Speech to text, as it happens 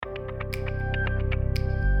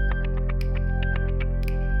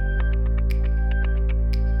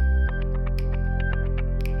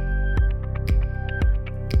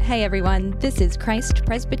Hey everyone, this is Christ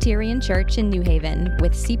Presbyterian Church in New Haven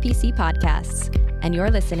with CPC Podcasts, and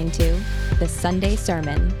you're listening to the Sunday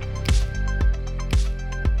Sermon.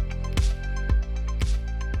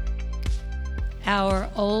 Our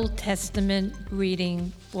Old Testament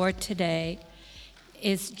reading for today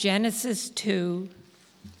is Genesis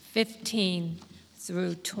 2:15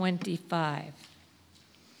 through 25.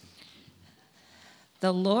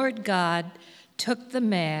 The Lord God took the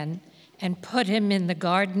man and put him in the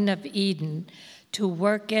Garden of Eden to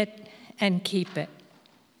work it and keep it.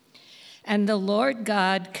 And the Lord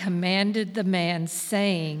God commanded the man,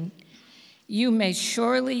 saying, "You may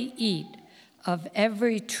surely eat of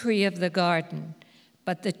every tree of the garden,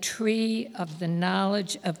 but the tree of the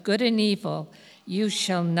knowledge of good and evil you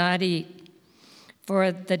shall not eat. For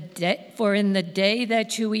in the day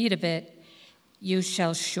that you eat of it, you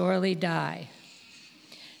shall surely die."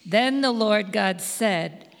 Then the Lord God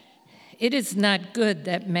said, "It is not good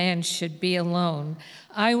that man should be alone.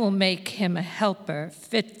 I will make him a helper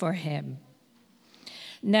fit for him."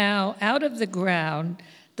 Now out of the ground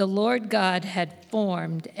the Lord God had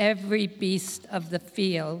formed every beast of the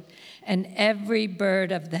field and every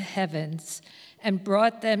bird of the heavens, and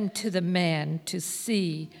brought them to the man to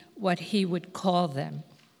see what he would call them.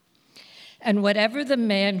 And whatever the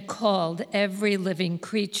man called every living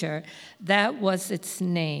creature, that was its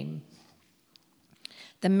name.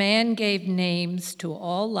 The man gave names to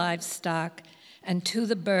all livestock, and to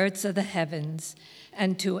the birds of the heavens,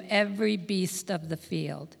 and to every beast of the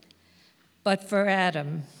field. But for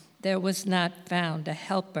Adam there was not found a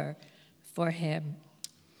helper for him.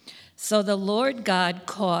 So the Lord God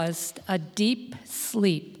caused a deep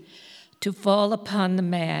sleep to fall upon the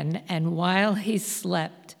man, and while he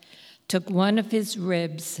slept, took one of his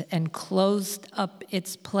ribs and closed up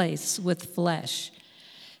its place with flesh.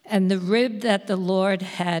 And the rib that the Lord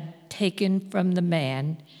had taken from the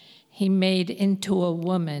man, he made into a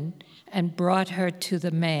woman and brought her to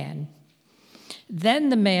the man. Then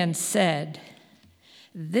the man said,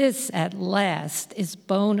 "This at last is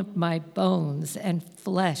bone of my bones and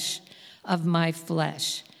flesh of my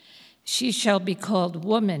flesh. She shall be called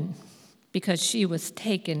woman, because she was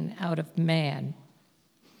taken out of man.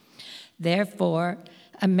 Therefore,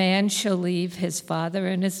 a man shall leave his father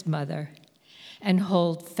and his mother, and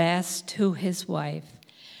hold fast to his wife,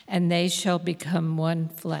 and they shall become one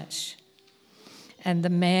flesh. And the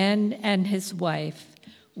man and his wife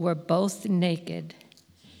were both naked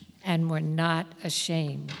and were not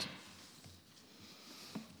ashamed."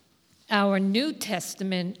 Our New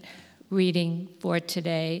Testament reading for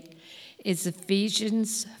today is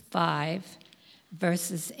Ephesians 5,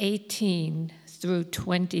 verses 18 through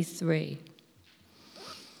 23.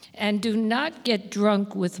 "And do not get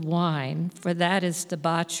drunk with wine, for that is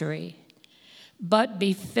debauchery, but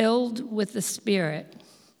be filled with the Spirit,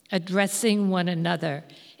 addressing one another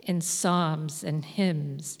in psalms and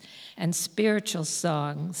hymns and spiritual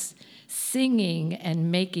songs, singing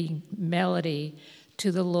and making melody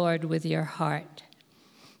to the Lord with your heart,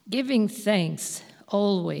 giving thanks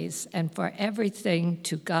always and for everything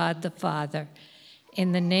to God the Father,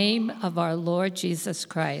 in the name of our Lord Jesus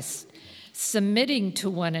Christ, submitting to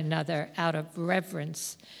one another out of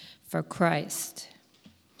reverence for Christ.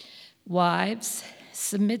 Wives,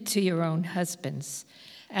 submit to your own husbands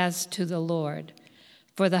as to the Lord.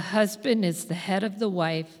 For the husband is the head of the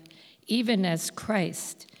wife, even as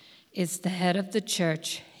Christ is the head of the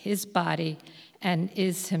church, his body, and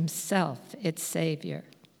is himself its Savior.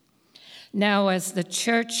 Now as the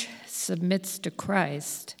church submits to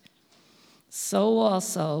Christ, so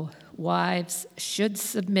also wives should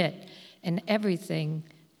submit in everything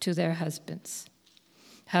to their husbands.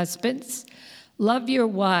 Husbands, love your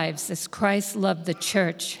wives as Christ loved the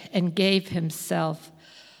church and gave himself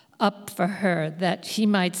up for her, that he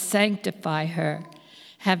might sanctify her,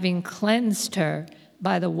 having cleansed her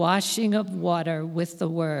by the washing of water with the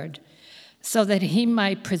word, so that he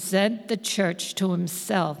might present the church to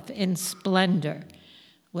himself in splendor,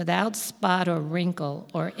 without spot or wrinkle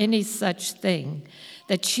or any such thing,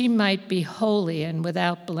 that she might be holy and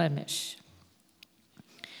without blemish.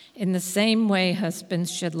 In the same way, husbands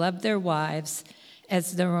should love their wives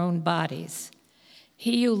as their own bodies.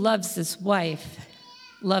 He who loves his wife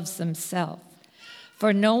loves himself.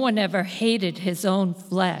 For no one ever hated his own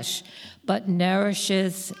flesh, but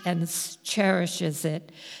nourishes and cherishes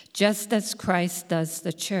it, just as Christ does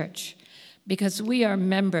the church, because we are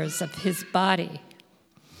members of his body.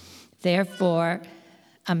 Therefore,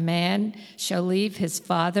 a man shall leave his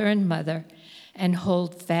father and mother and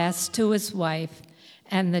hold fast to his wife,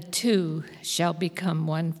 and the two shall become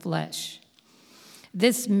one flesh.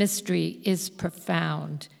 This mystery is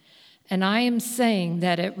profound, And I am saying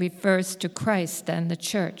that it refers to Christ and the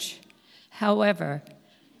church. However,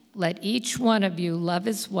 let each one of you love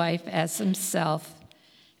his wife as himself,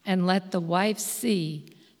 and let the wife see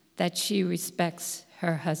that she respects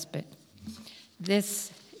her husband.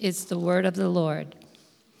 This is the word of the Lord.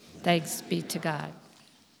 Thanks be to God.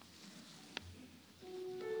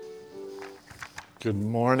 Good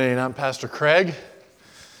morning. I'm Pastor Craig.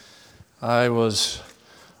 I was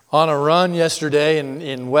on a run yesterday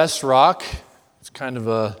in West Rock. It's kind of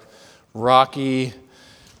a rocky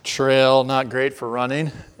trail, not great for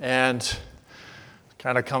running, and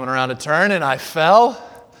kind of coming around a turn, and I fell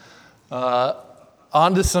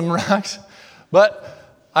onto some rocks.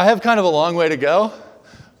 But I have kind of a long way to go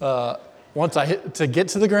once I hit to get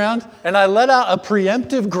to the ground, and I let out a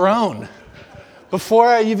preemptive groan before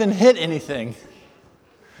I even hit anything.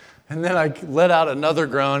 And then I let out another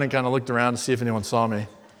groan and kind of looked around to see if anyone saw me.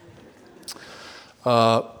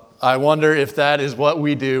 I wonder if that is what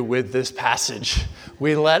we do with this passage.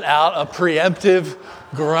 We let out a preemptive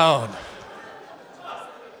groan.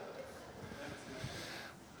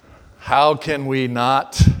 How can we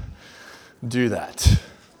not do that?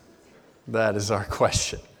 That is our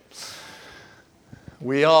question.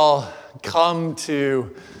 We all come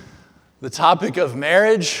to the topic of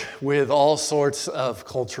marriage with all sorts of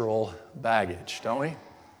cultural baggage, don't we?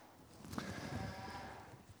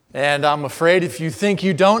 And I'm afraid if you think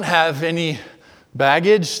you don't have any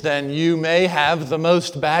baggage, then you may have the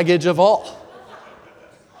most baggage of all.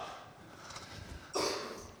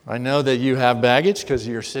 I know that you have baggage because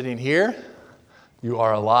you're sitting here. You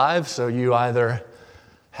are alive, so you either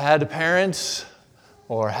had parents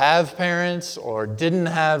or have parents or didn't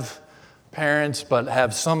have parents but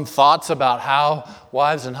have some thoughts about how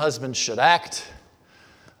wives and husbands should act.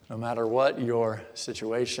 No matter what your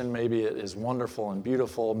situation, maybe it is wonderful and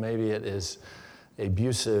beautiful, maybe it is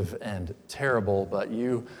abusive and terrible, but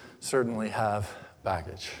you certainly have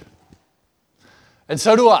baggage. And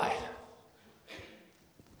so do I.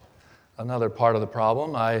 Another part of the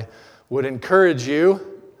problem, I would encourage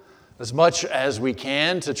you as much as we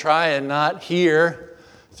can to try and not hear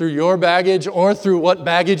through your baggage or through what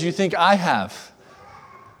baggage you think I have.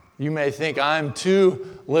 You may think I'm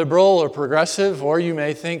too liberal or progressive, or you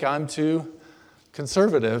may think I'm too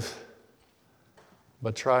conservative,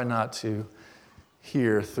 but try not to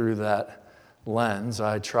hear through that lens.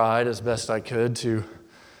 I tried as best I could to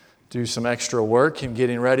do some extra work in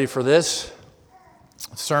getting ready for this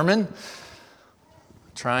sermon,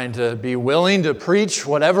 trying to be willing to preach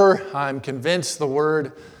whatever I'm convinced the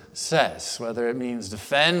Word says, whether it means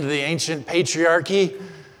defend the ancient patriarchy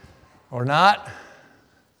or not.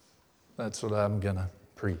 That's what I'm going to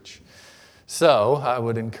preach. So I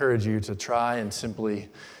would encourage you to try and simply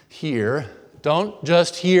hear. Don't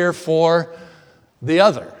just hear for the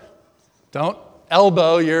other. Don't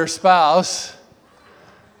elbow your spouse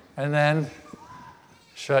and then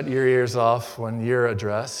shut your ears off when you're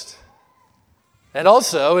addressed. And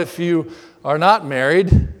also, if you are not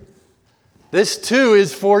married, this too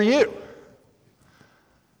is for you.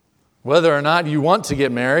 Whether or not you want to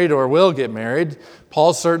get married or will get married,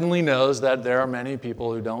 Paul certainly knows that there are many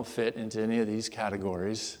people who don't fit into any of these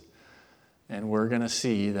categories. And we're going to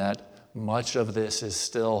see that much of this is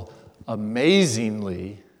still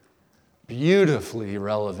amazingly, beautifully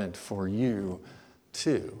relevant for you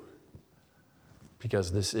too.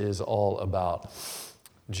 Because this is all about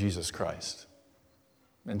Jesus Christ.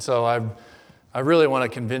 And so I really want to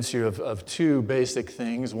convince you of two basic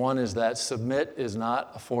things. One is that submit is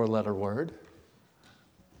not a four-letter word.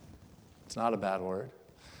 It's not a bad word.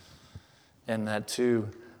 And that two,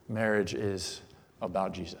 marriage is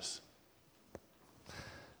about Jesus.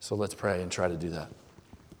 So let's pray and try to do that.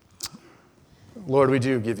 Lord, we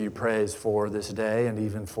do give you praise for this day and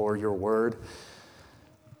even for your word.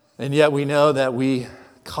 And yet we know that we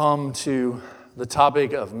come to the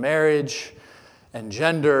topic of marriage and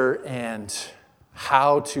gender and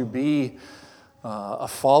how to be a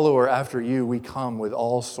follower after you. We come with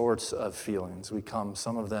all sorts of feelings. We come,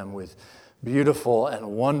 some of them, with beautiful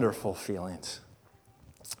and wonderful feelings.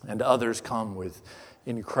 And others come with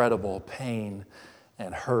incredible pain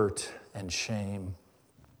and hurt and shame.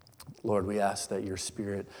 Lord, we ask that your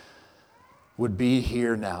Spirit would be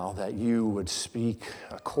here now, that you would speak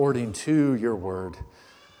according to your word,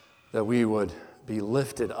 that we would be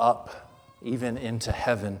lifted up even into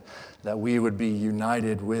heaven, that we would be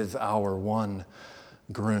united with our one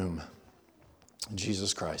groom,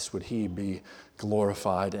 Jesus Christ. Would he be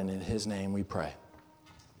glorified, and in his name we pray.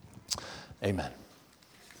 Amen.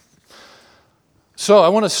 So I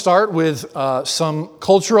want to start with some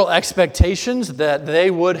cultural expectations that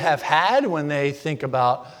they would have had when they think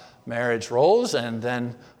about marriage roles and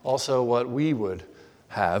then also what we would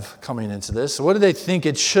have coming into this. So what do they think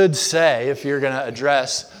it should say if you're going to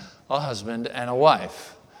address a husband and a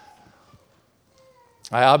wife?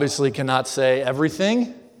 I obviously cannot say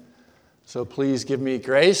everything, so please give me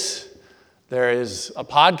grace. There is a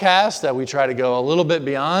podcast that we try to go a little bit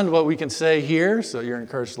beyond what we can say here, so you're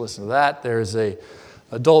encouraged to listen to that. There's a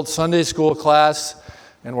adult Sunday school class,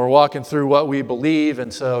 and we're walking through what we believe.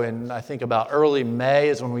 And so I think about early May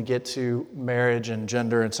is when we get to marriage and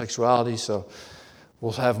gender and sexuality, so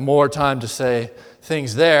we'll have more time to say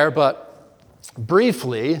things there. But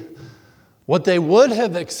briefly, what they would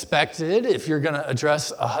have expected if you're going to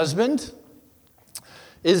address a husband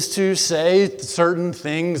is to say certain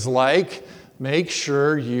things like, make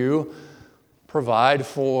sure you provide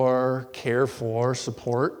for, care for,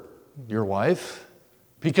 support your wife,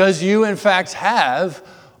 because you, in fact, have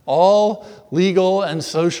all legal and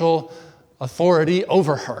social authority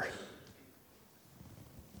over her.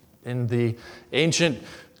 In the ancient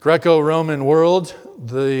Greco-Roman world,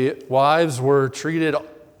 the wives were treated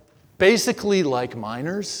basically like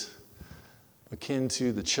minors, akin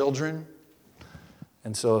to the children.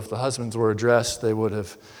 And so if the husbands were addressed, they would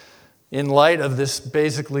have, in light of this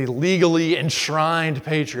basically legally enshrined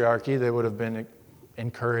patriarchy, they would have been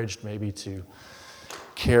encouraged maybe to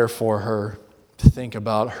care for her, to think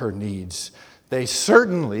about her needs. They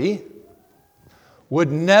certainly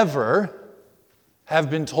would never have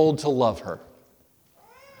been told to love her.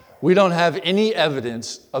 We don't have any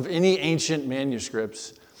evidence of any ancient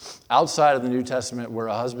manuscripts outside of the New Testament where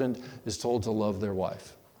a husband is told to love their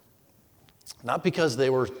wife. Not because they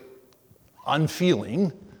were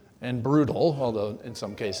unfeeling and brutal, although in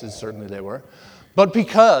some cases certainly they were, but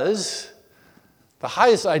because the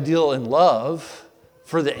highest ideal in love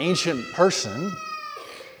for the ancient person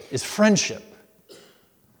is friendship.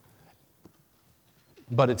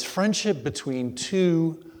 But it's friendship between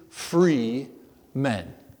two free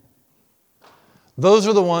men. Those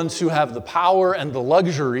are the ones who have the power and the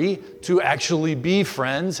luxury to actually be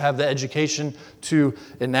friends, have the education to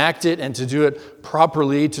enact it and to do it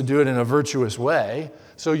properly, to do it in a virtuous way.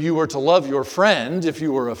 So you were to love your friend if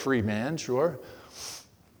you were a free man, sure.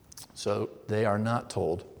 So they are not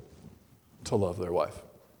told to love their wife.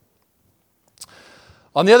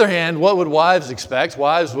 On the other hand, what would wives expect?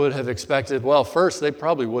 Wives would have expected, well, first, they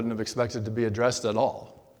probably wouldn't have expected to be addressed at all.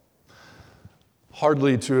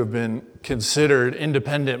 Hardly to have been considered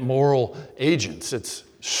independent moral agents. It's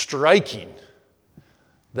striking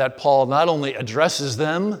that Paul not only addresses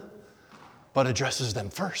them, but addresses them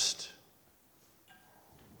first.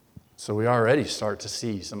 So we already start to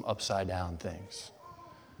see some upside down things.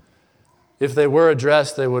 If they were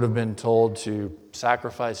addressed, they would have been told to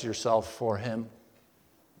sacrifice yourself for him.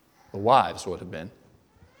 The wives would have been.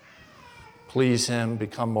 Please him,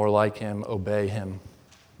 become more like him, obey him.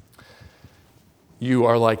 You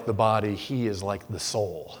are like the body, he is like the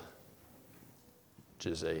soul, which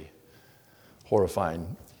is a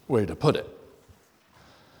horrifying way to put it.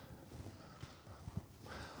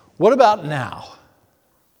 What about now?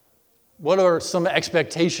 What are some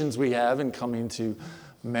expectations we have in coming to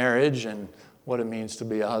marriage and what it means to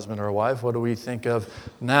be a husband or a wife? What do we think of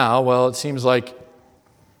now? Well, it seems like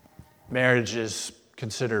marriage is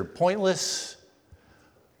considered pointless,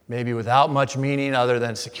 maybe without much meaning other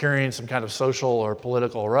than securing some kind of social or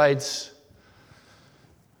political rights.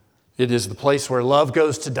 It is the place where love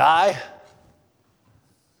goes to die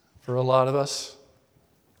for a lot of us.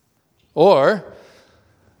 Or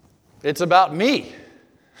it's about me,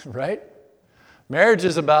 right? Marriage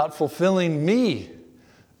is about fulfilling me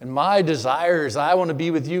and my desires. I want to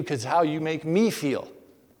be with you because how you make me feel.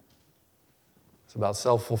 It's about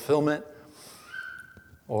self-fulfillment,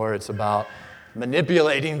 or it's about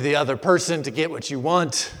manipulating the other person to get what you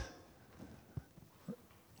want,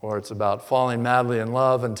 or it's about falling madly in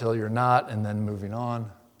love until you're not and then moving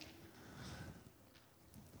on.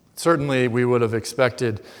 Certainly, we would have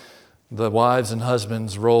expected the wives and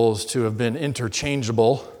husbands' roles to have been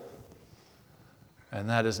interchangeable, and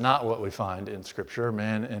that is not what we find in Scripture.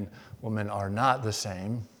 Man and woman are not the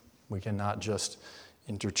same. We cannot just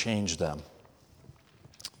interchange them.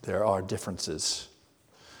 There are differences.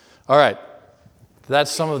 All right, that's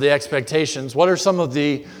some of the expectations. What are some of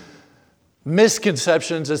the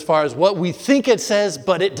misconceptions as far as what we think it says,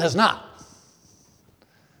 but it does not?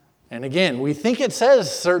 And again, we think it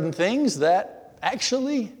says certain things that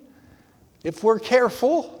actually, if we're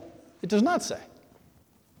careful, it does not say.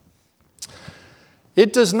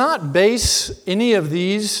 It does not base any of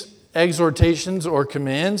these exhortations or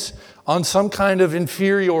commands on some kind of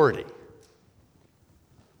inferiority,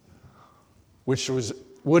 which was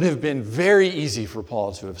would have been very easy for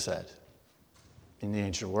Paul to have said in the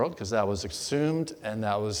ancient world, because that was assumed and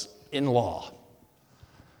that was in law.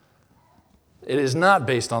 It is not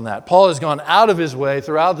based on that. Paul has gone out of his way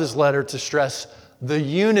throughout this letter to stress the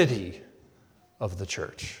unity of the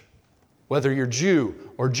church. Whether you're Jew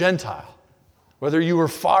or Gentile, whether you were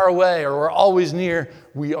far away or were always near,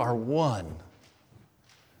 we are one.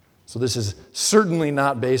 So this is certainly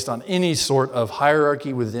not based on any sort of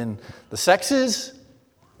hierarchy within the sexes.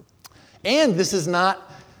 And this is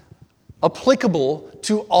not applicable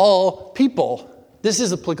to all people. This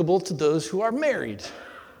is applicable to those who are married.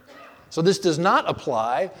 So this does not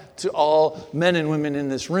apply to all men and women in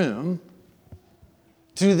this room,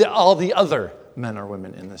 to all the other men or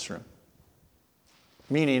women in this room.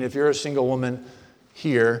 Meaning, if you're a single woman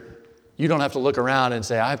here, you don't have to look around and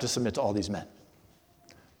say, I have to submit to all these men.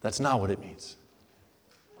 That's not what it means.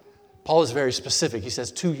 Paul is very specific. He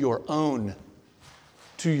says, to your own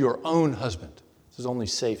husband. This is only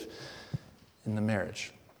safe in the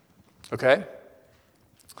marriage. Okay?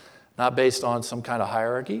 Not based on some kind of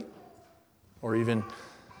hierarchy, or even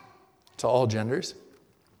to all genders.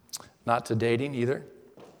 Not to dating either.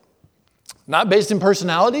 Not based in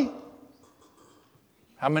personality.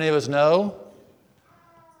 How many of us know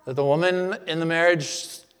that the woman in the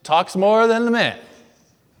marriage talks more than the man?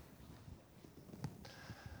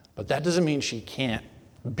 But that doesn't mean she can't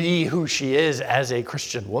be who she is as a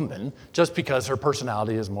Christian woman just because her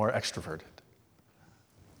personality is more extroverted.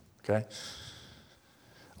 Okay?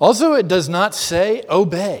 Also, it does not say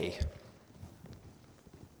obey.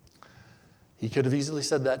 He could have easily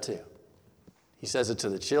said that too. He says it to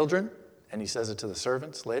the children, and he says it to the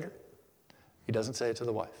servants later. He doesn't say it to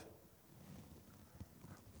the wife.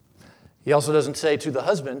 He also doesn't say to the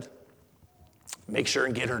husband, make sure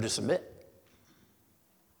and get her to submit,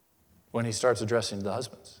 when he starts addressing the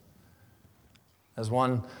husbands. As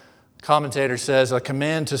one commentator says, a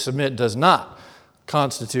command to submit does not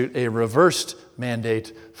constitute a reversed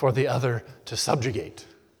mandate for the other to subjugate.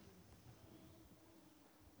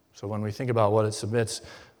 So when we think about what it submits,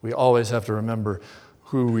 we always have to remember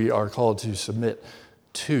who we are called to submit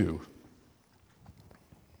to.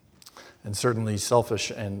 And certainly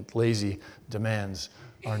selfish and lazy demands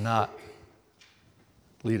are not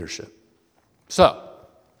leadership. So,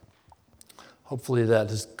 hopefully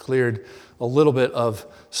that has cleared a little bit of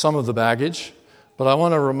some of the baggage. But I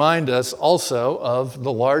want to remind us also of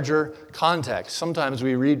the larger context. Sometimes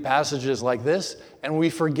we read passages like this and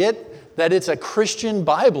we forget that it's a Christian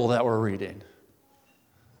Bible that we're reading.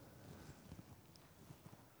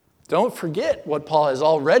 Don't forget what Paul has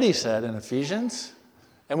already said in Ephesians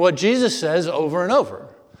and what Jesus says over and over.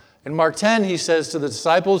 In Mark 10, he says to the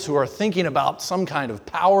disciples who are thinking about some kind of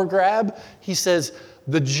power grab, he says,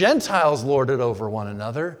 the Gentiles lord it over one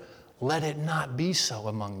another. Let it not be so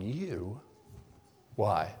among you.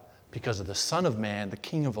 Why? Because of the Son of Man, the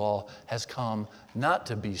King of all, has come not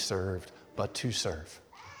to be served, but to serve.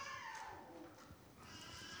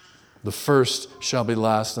 The first shall be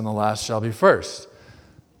last, and the last shall be first.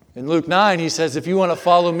 In Luke 9, he says, if you want to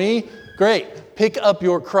follow me, great. Pick up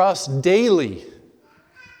your cross daily.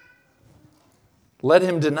 Let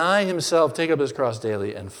him deny himself, take up his cross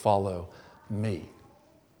daily, and follow me.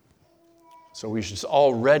 So we should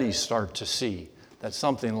already start to see that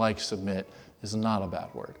something like submit is not a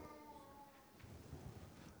bad word.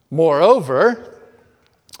 Moreover,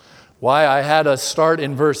 why I had us start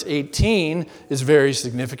in verse 18 is very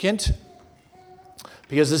significant,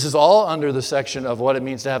 because this is all under the section of what it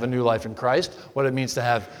means to have a new life in Christ, what it means to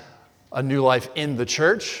have a new life in the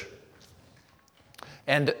church.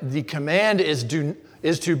 And the command is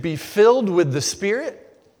to be filled with the Spirit.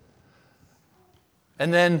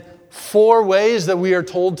 And then 4 ways that we are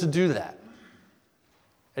told to do that.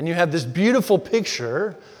 And you have this beautiful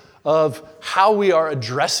picture of how we are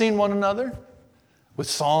addressing one another with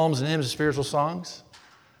psalms and hymns and spiritual songs.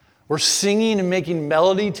 We're singing and making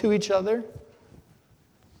melody to each other.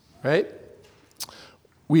 Right?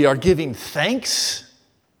 We are giving thanks.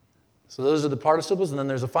 So those are the participles. And then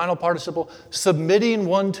there's a final participle, submitting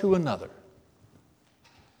one to another.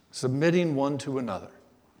 Submitting one to another.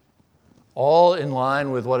 All in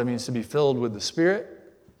line with what it means to be filled with the Spirit.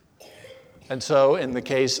 And so in the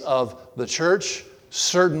case of the church,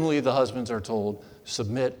 certainly the husbands are told,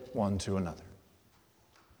 submit one to another.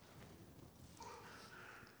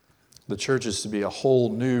 The church is to be a whole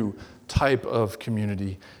new type of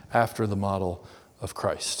community after the model of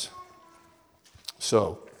Christ.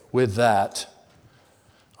 So, with that,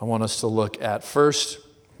 I want us to look at first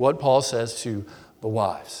what Paul says to the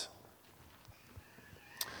wives.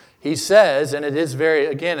 He says, and it is very,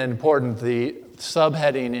 again, important, the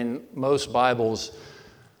subheading in most Bibles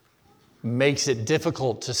makes it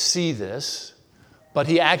difficult to see this, but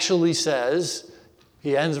he actually says,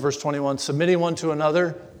 he ends verse 21, submitting one to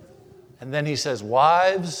another, and then he says,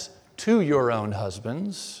 wives, to your own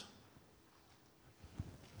husbands.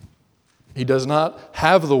 He does not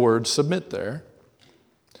have the word submit there.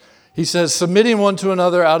 He says, submitting one to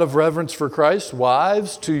another out of reverence for Christ,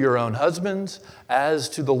 wives, to your own husbands, as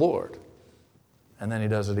to the Lord. And then he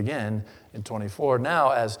does it again in 24.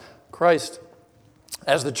 Now, as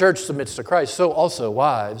the church submits to Christ, so also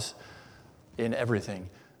wives in everything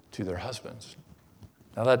to their husbands.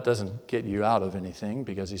 Now, that doesn't get you out of anything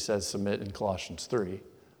because he says submit in Colossians 3.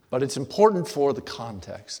 But it's important for the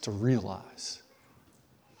context to realize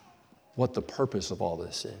what the purpose of all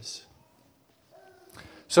this is.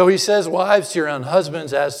 So he says, wives, to your own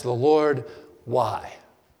husbands as to the Lord. Why?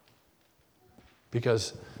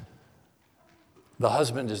 Because the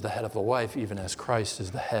husband is the head of the wife, even as Christ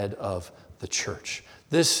is the head of the church.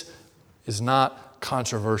 This is not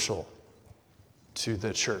controversial to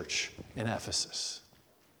the church in Ephesus.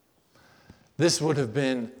 This would have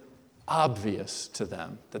been obvious to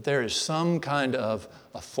them that there is some kind of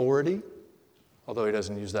authority, although he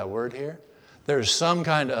doesn't use that word here. There is some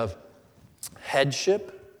kind of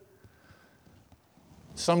headship,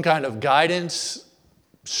 some kind of guidance,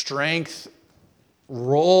 strength,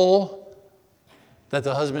 role that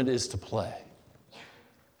the husband is to play,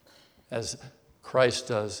 as Christ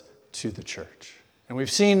does to the church. And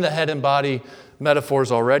we've seen the head and body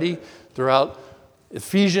metaphors already throughout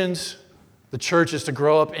Ephesians. The church is to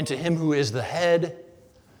grow up into him who is the head,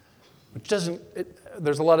 which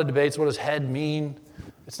there's a lot of debates. What does head mean?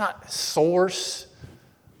 It's not source.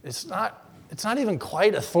 It's not even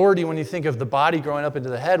quite authority when you think of the body growing up into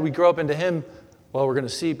the head. We grow up into him, well, we're going to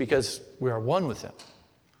see, because we are one with him.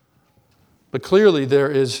 But clearly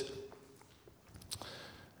there is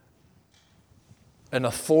an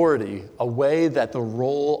authority, a way that the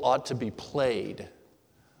role ought to be played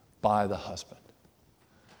by the husband.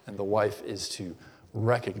 And the wife is to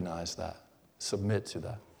recognize that, submit to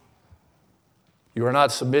that. You are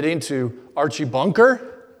not submitting to Archie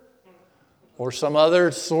Bunker or some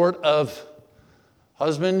other sort of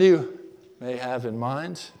husband you may have in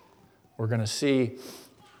mind. We're going to see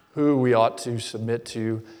who we ought to submit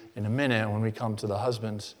to in a minute when we come to the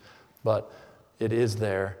husbands, but it is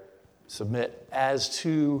there. Submit as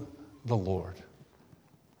to the Lord.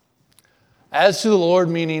 As to the Lord,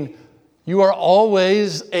 meaning you are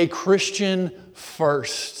always a Christian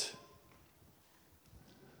first.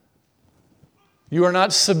 You are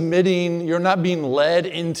not submitting, you're not being led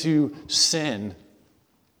into sin.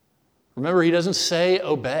 Remember, he doesn't say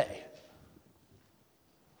obey.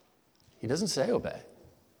 He doesn't say obey.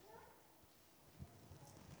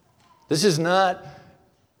 This is not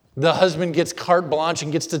the husband gets carte blanche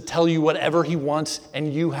and gets to tell you whatever he wants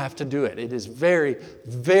and you have to do it. It is very,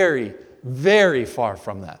 very, very far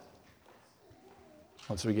from that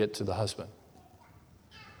once we get to the husband.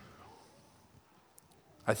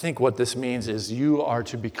 I think what this means is you are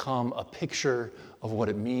to become a picture of what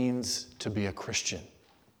it means to be a Christian.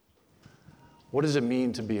 What does it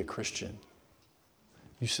mean to be a Christian?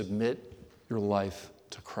 You submit your life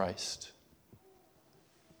to Christ.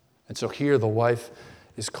 And so here the wife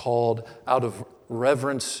is called out of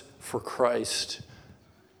reverence for Christ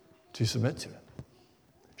to submit to him.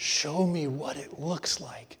 Show me what it looks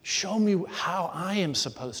like. Show me how I am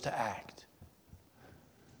supposed to act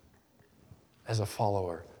as a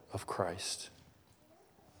follower of Christ.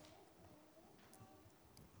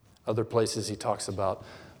 Other places he talks about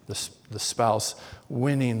the spouse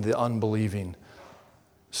winning the unbelieving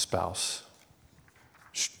spouse,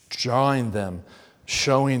 drawing them,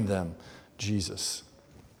 showing them Jesus.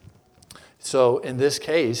 So in this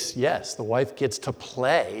case, yes, the wife gets to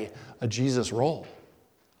play a Jesus role.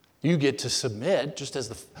 You get to submit just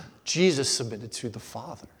as Jesus submitted to the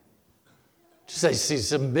Father. Just as he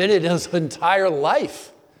submitted his entire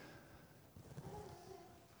life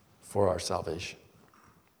for our salvation.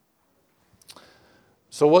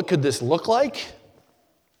 So what could this look like?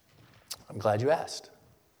 I'm glad you asked.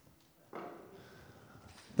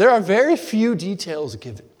 There are very few details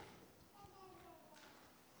given.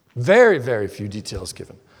 Very, very few details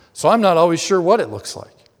given. So I'm not always sure what it looks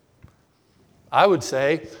like. I would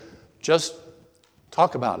say just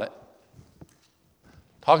talk about it.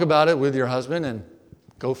 Talk about it with your husband and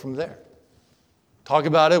go from there. Talk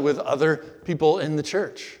about it with other people in the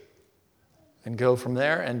church and go from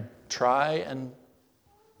there and try and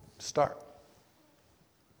start.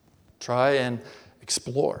 Try and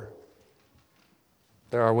explore.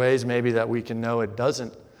 There are ways maybe that we can know it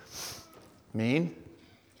doesn't mean.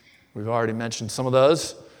 We've already mentioned some of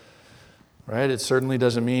those. right? It certainly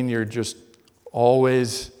doesn't mean you're just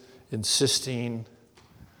always insisting,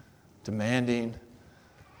 demanding.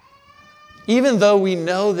 Even though we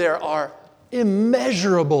know there are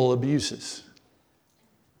immeasurable abuses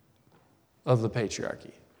of the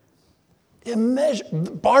patriarchy.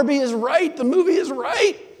 Barbie is right. The movie is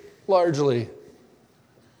right, largely.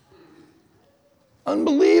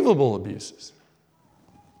 Unbelievable abuses.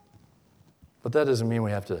 But that doesn't mean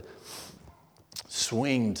we have to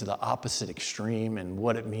swing to the opposite extreme, and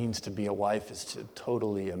what it means to be a wife is to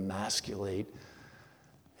totally emasculate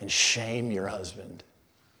and shame your husband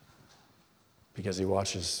because he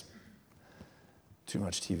watches too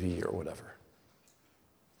much TV or whatever.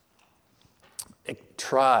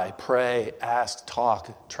 Try, pray, ask,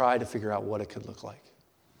 talk, try to figure out what it could look like.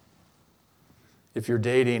 If you're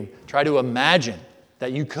dating, try to imagine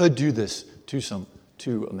that you could do this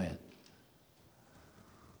to a man.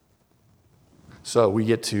 So we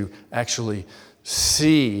get to actually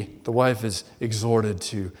see the wife is exhorted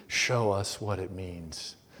to show us what it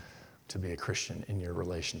means to be a Christian in your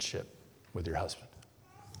relationship with your husband.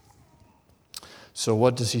 So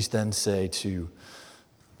what does he then say to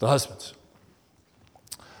the husbands?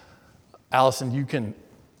 Allison, do you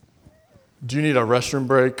need a restroom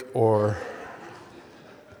break, or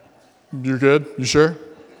you're good? You sure?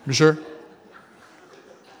 You sure?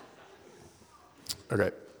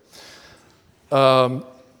 Okay. The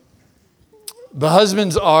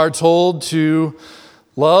husbands are told to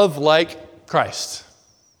love like Christ.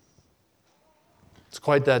 It's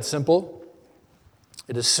quite that simple.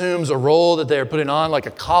 It assumes a role that they are putting on, like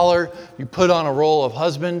a collar. You put on a role of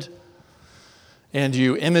husband, and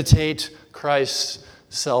you imitate Christ's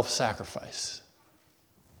self-sacrifice.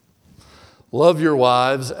 Love your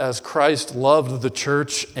wives as Christ loved the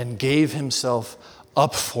church and gave himself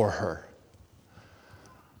up for her.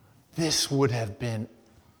 This would have been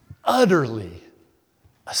utterly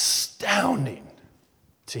astounding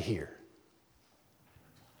to hear.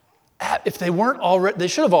 If they weren't already, they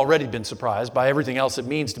should have already been surprised by everything else it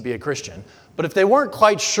means to be a Christian. But if they weren't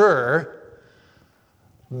quite sure,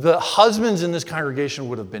 the husbands in this congregation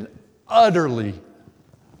would have been utterly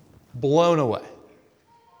blown away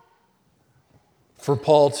for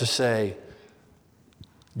Paul to say,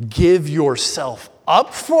 give yourself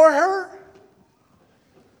up for her?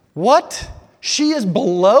 What? She is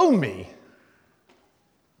below me.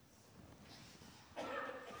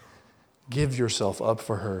 Give yourself up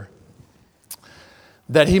for her,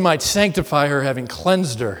 that he might sanctify her, having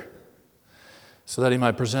cleansed her, so that he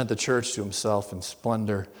might present the church to himself in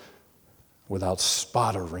splendor, without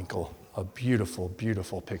spot or wrinkle. A beautiful,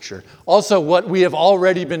 beautiful picture. Also, what we have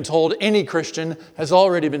already been told, any Christian has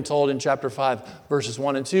already been told in chapter 5, verses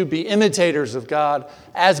 1 and 2, be imitators of God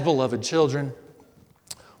as beloved children.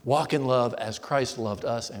 Walk in love as Christ loved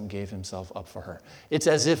us and gave himself up for her. It's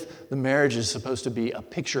as if the marriage is supposed to be a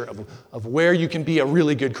picture of where you can be a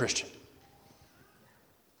really good Christian.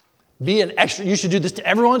 Be an extra. You should do this to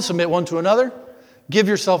everyone, submit one to another, give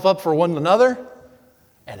yourself up for one another,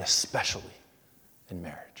 and especially in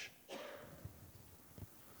marriage.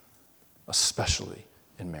 Especially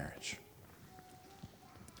in marriage.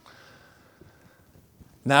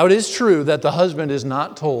 Now, it is true that the husband is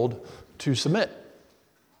not told to submit.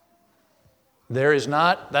 There is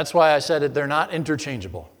not, that's why I said it, they're not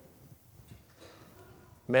interchangeable.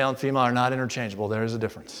 Male and female are not interchangeable. There is a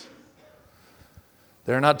difference.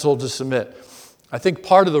 They're not told to submit. I think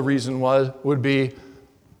part of the reason would be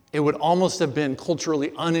it would almost have been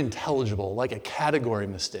culturally unintelligible, like a category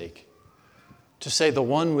mistake, to say the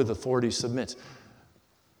one with authority submits.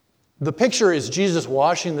 The picture is Jesus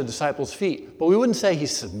washing the disciples' feet, but we wouldn't say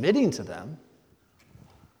he's submitting to them.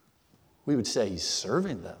 We would say he's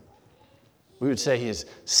serving them. We would say he is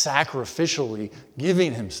sacrificially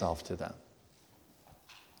giving himself to them.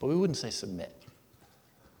 But we wouldn't say submit.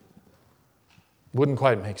 Wouldn't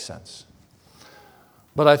quite make sense.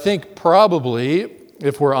 But I think probably,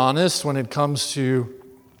 if we're honest, when it comes to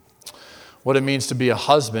what it means to be a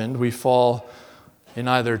husband, we fall in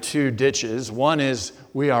either two ditches. One is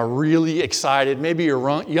we are really excited. Maybe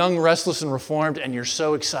you're young, restless, and reformed, and you're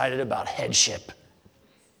so excited about headship.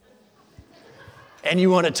 And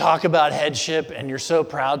you want to talk about headship, and you're so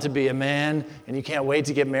proud to be a man, and you can't wait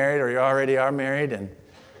to get married, or you already are married. And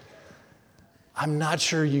I'm not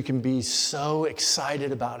sure you can be so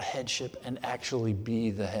excited about headship and actually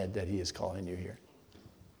be the head that he is calling you here.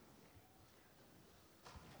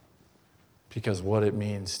 Because what it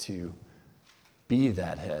means to be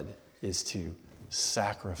that head is to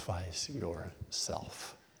sacrifice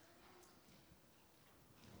yourself.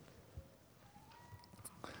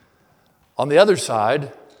 On the other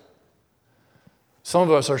side, Some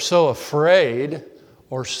of us are so afraid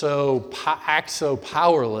or act so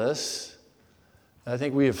powerless, I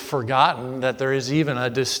think we have forgotten that there is even a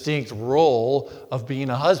distinct role of being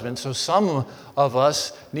a husband. So some of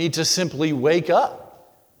us need to simply wake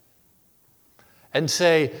up and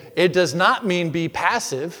say, it does not mean be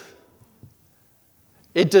passive.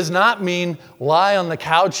 It does not mean lie on the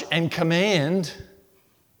couch and command.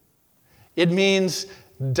 It means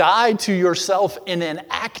die to yourself in an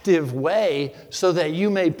active way so that you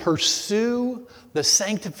may pursue the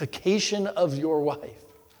sanctification of your wife.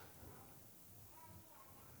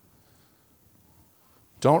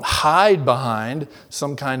 Don't hide behind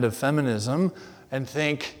some kind of feminism and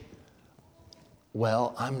think,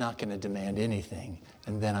 well, I'm not going to demand anything,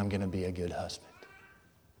 and then I'm going to be a good husband.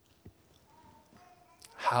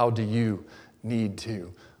 How do you need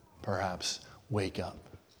to perhaps wake up?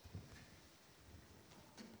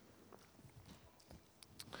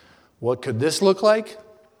 What could this look like?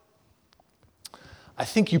 I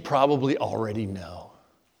think you probably already know.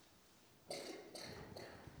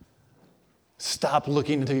 Stop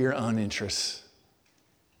looking to your own interests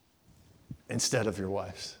instead of your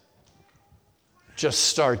wife's. Just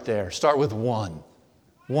start there. Start with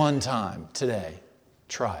one time today.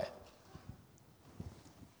 Try it.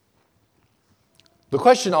 The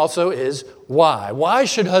question also is, why? Why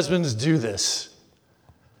should husbands do this?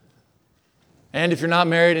 And if you're not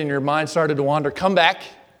married and your mind started to wander, come back.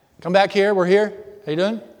 Come back here. We're here. How you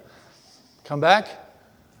doing? Come back.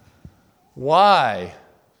 Why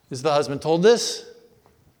is the husband told this?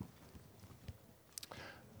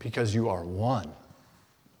 Because you are one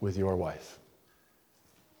with your wife.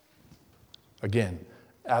 Again,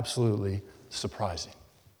 absolutely surprising.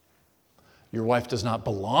 Your wife does not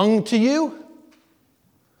belong to you.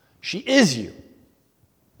 She is you.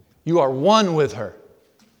 You are one with her.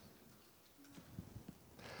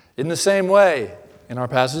 In the same way, in our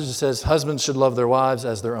passage, it says, husbands should love their wives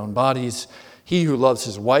as their own bodies. He who loves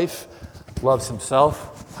his wife loves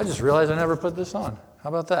himself. I just realized I never put this on. How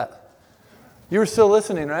about that? You were still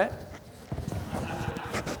listening, right?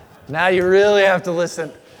 Now you really have to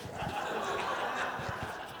listen.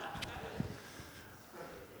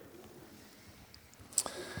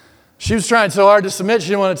 She was trying so hard to submit, she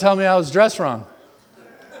didn't want to tell me I was dressed wrong.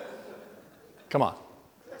 Come on.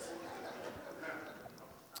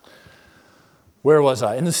 Where was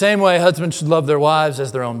I? In the same way, husbands should love their wives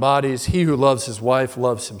as their own bodies. He who loves his wife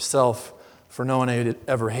loves himself. For no one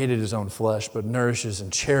ever hated his own flesh, but nourishes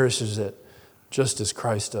and cherishes it, just as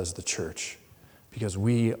Christ does the church, because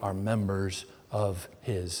we are members of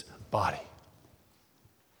his body.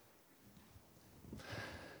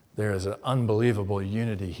 There is an unbelievable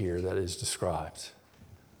unity here that is described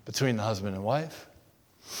between the husband and wife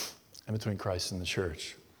and between Christ and the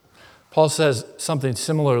church. Paul says something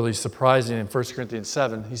similarly surprising in 1 Corinthians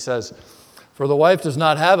 7. He says, for the wife does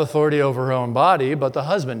not have authority over her own body, but the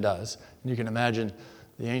husband does. And you can imagine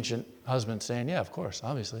the ancient husband saying, yeah, of course,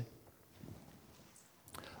 obviously.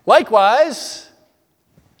 Likewise,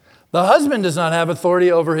 the husband does not have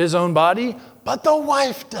authority over his own body, but the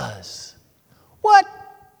wife does. What?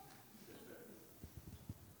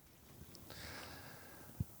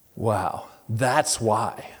 Wow, that's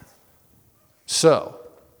why. So,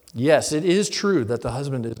 yes, it is true that the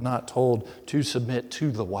husband is not told to submit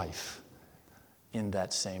to the wife in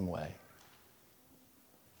that same way.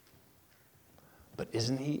 But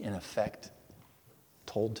isn't he, in effect,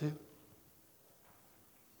 told to?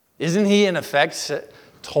 Isn't he, in effect,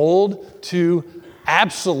 told to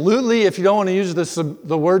absolutely, if you don't want to use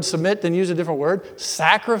the word submit, then use a different word,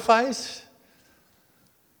 sacrifice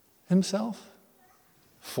himself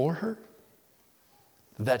for her,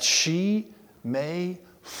 that she may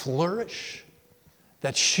flourish,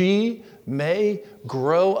 that she may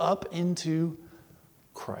grow up into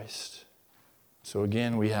Christ. So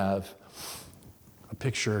again, we have a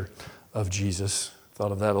picture of Jesus.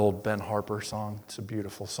 Thought of that old Ben Harper song. It's a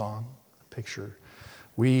beautiful song. A picture.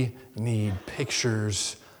 We need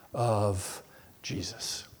pictures of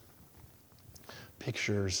Jesus.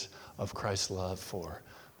 Pictures of Christ's love for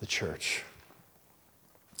the church.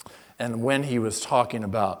 And when he was talking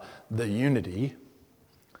about the unity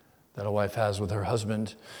that a wife has with her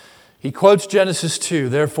husband, he quotes Genesis 2,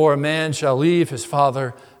 therefore a man shall leave his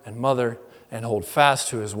father and mother and hold fast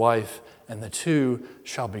to his wife, and the two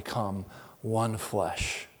shall become one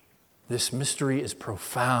flesh. This mystery is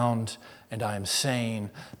profound, and I am saying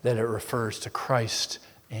that it refers to Christ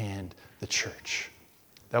and the church.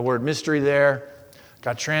 That word mystery there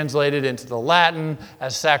got translated into the Latin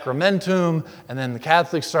as sacramentum, and then the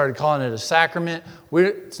Catholics started calling it a sacrament.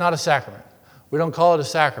 It's not a sacrament. We don't call it a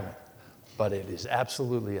sacrament, but it is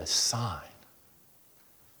absolutely a sign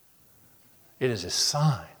It is a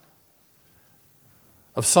sign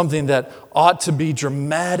of something that ought to be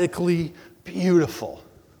dramatically beautiful.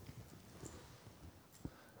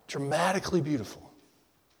 Dramatically beautiful.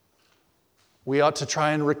 We ought to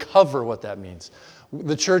try and recover what that means.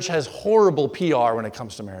 The church has horrible PR when it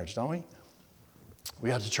comes to marriage, don't we?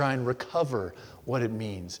 We ought to try and recover what it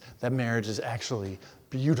means that marriage is actually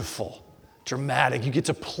beautiful, dramatic. You get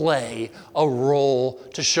to play a role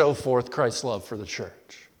to show forth Christ's love for the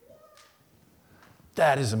church.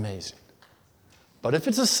 That is amazing. But if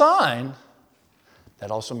it's a sign, that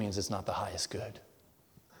also means it's not the highest good.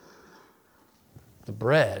 The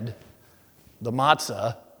bread, the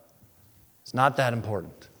matzah, is not that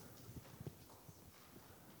important.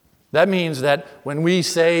 That means that when we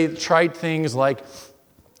say trite things like,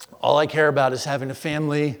 all I care about is having a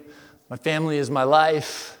family, my family is my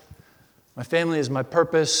life, my family is my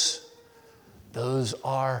purpose, those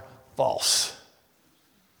are false,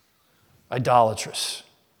 idolatrous.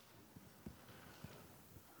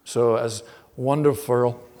 So as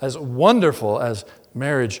wonderful as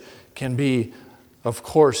marriage can be, of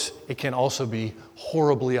course, it can also be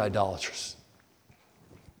horribly idolatrous.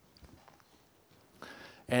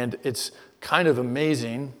 And it's kind of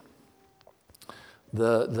amazing.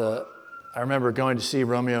 I remember going to see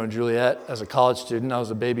Romeo and Juliet as a college student. I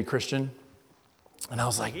was a baby Christian. And I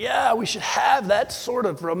was like, yeah, we should have that sort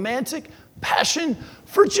of romantic passion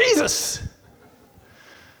for Jesus.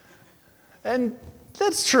 And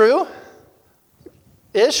that's true-ish.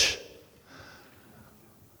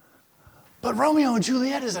 But Romeo and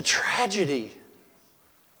Juliet is a tragedy.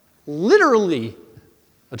 Literally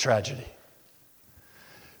a tragedy.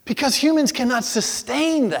 Because humans cannot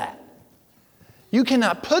sustain that. You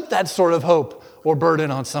cannot put that sort of hope or burden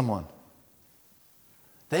on someone.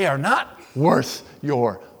 They are not worth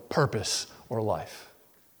your purpose or life.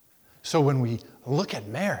 So when we look at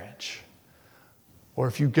marriage, or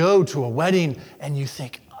if you go to a wedding and you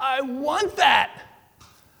think, I want that.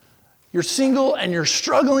 You're single and you're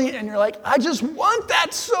struggling and you're like, I just want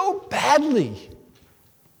that so badly.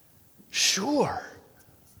 Sure,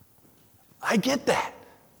 I get that.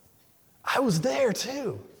 I was there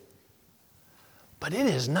too. But it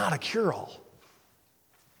is not a cure-all.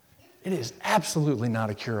 It is absolutely not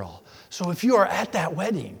a cure-all. So if you are at that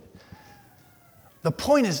wedding, the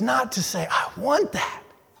point is not to say, I want that.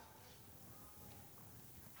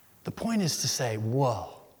 The point is to say,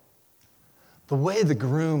 whoa. The way the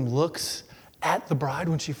groom looks at the bride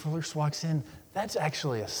when she first walks in, that's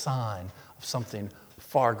actually a sign of something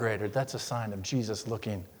far greater. That's a sign of Jesus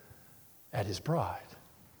looking at his bride.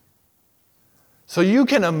 So you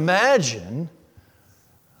can imagine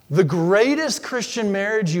the greatest Christian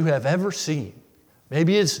marriage you have ever seen.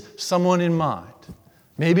 Maybe it's someone in mind.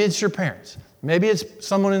 Maybe it's your parents. Maybe it's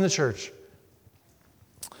someone in the church.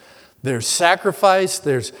 There's sacrifice,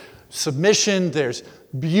 there's submission, there's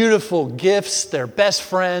beautiful gifts, they're best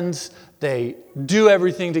friends, they do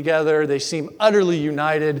everything together, they seem utterly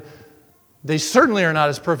united. They certainly are not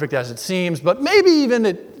as perfect as it seems, but maybe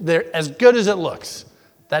even they're as good as it looks.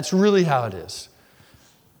 That's really how it is.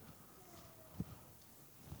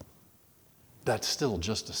 That's still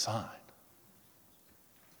just a sign.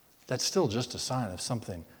 That's still just a sign of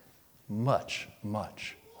something much,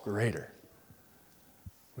 much greater,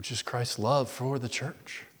 which is Christ's love for the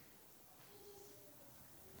church.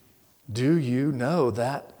 Do you know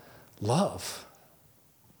that love?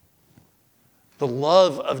 The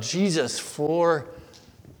love of Jesus for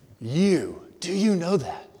you. Do you know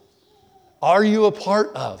that? Are you a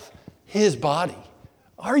part of his body?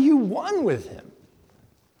 Are you one with him?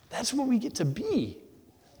 That's what we get to be,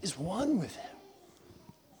 is one with him.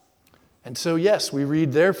 And so, yes, we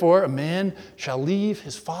read, therefore, a man shall leave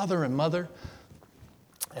his father and mother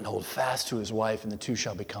and hold fast to his wife, and the two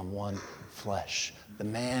shall become one flesh. The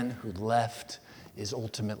man who left is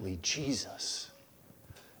ultimately Jesus.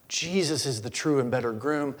 Jesus is the true and better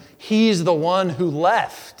groom. He's the one who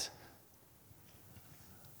left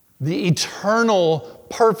the eternal,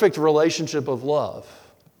 perfect relationship of love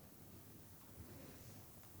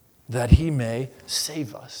that he may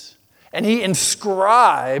save us. And he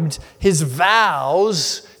inscribed his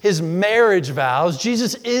vows, his marriage vows.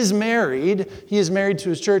 Jesus is married. He is married to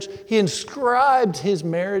his church. He inscribed his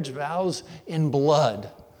marriage vows in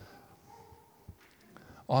blood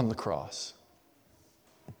on the cross.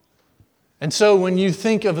 And so when you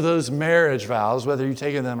think of those marriage vows, whether you've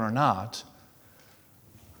taken them or not,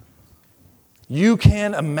 you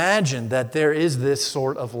can imagine that there is this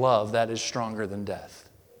sort of love that is stronger than death.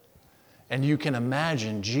 And you can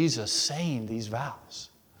imagine Jesus saying these vows.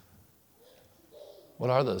 What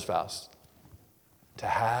are those vows? To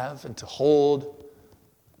have and to hold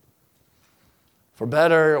For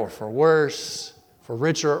better or for worse, for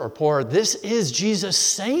richer or poorer. This is Jesus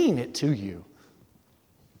saying it to you.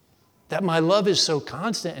 That my love is so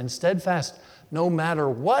constant and steadfast no matter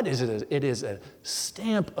what is it. It is a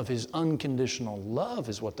stamp of his unconditional love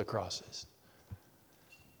is what the cross is.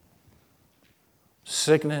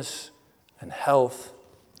 Sickness and health,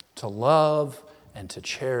 to love and to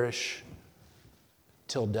cherish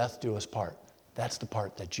till death do us part. That's the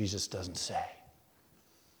part that Jesus doesn't say.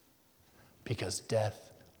 Because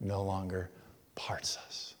death no longer parts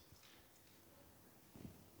us.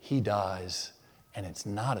 He dies, and it's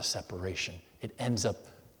not a separation. It ends up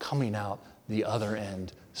coming out the other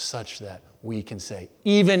end such that we can say,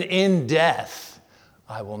 even in death,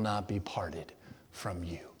 I will not be parted from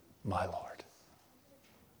you, my Lord.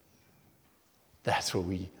 That's what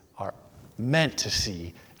we are meant to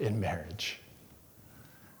see in marriage.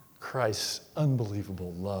 Christ's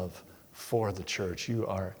unbelievable love for the church. You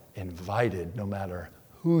are invited, no matter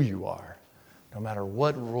who you are, no matter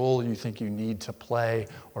what role you think you need to play,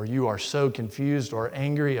 or you are so confused or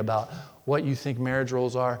angry about what you think marriage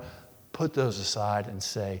roles are, put those aside and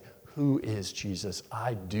say, who is Jesus?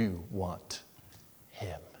 I do want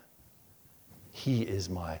him. He is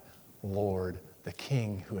my Lord, the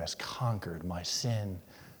King who has conquered my sin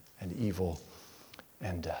and evil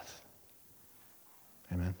and death.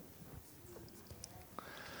 Amen.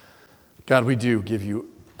 God, we do give you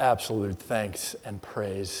absolute thanks and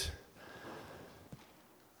praise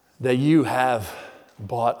that you have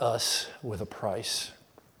bought us with a price.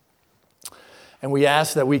 And we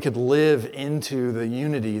ask that we could live into the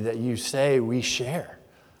unity that you say we share.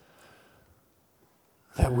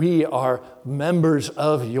 That we are members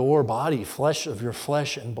of your body, flesh of your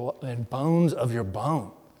flesh and bones of your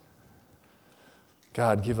bone.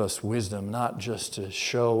 God, give us wisdom, not just to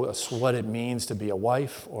show us what it means to be a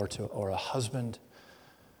wife or a husband,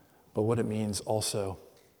 but what it means also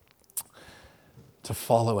to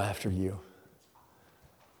follow after you,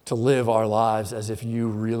 to live our lives as if you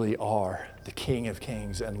really are the King of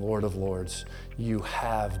Kings and Lord of Lords. You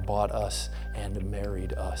have bought us and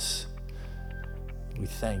married us. We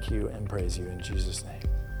thank you and praise you in Jesus' name.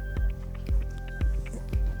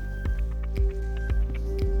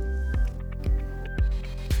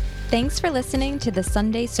 Thanks for listening to the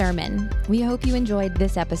Sunday Sermon. We hope you enjoyed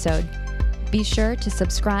this episode. Be sure to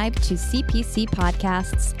subscribe to CPC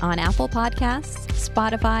Podcasts on Apple Podcasts,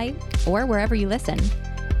 Spotify, or wherever you listen.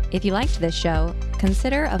 If you liked this show,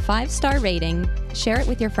 consider a 5-star rating, share it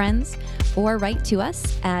with your friends, or write to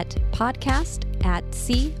us at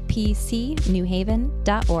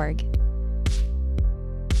podcast@cpcnewhaven.org.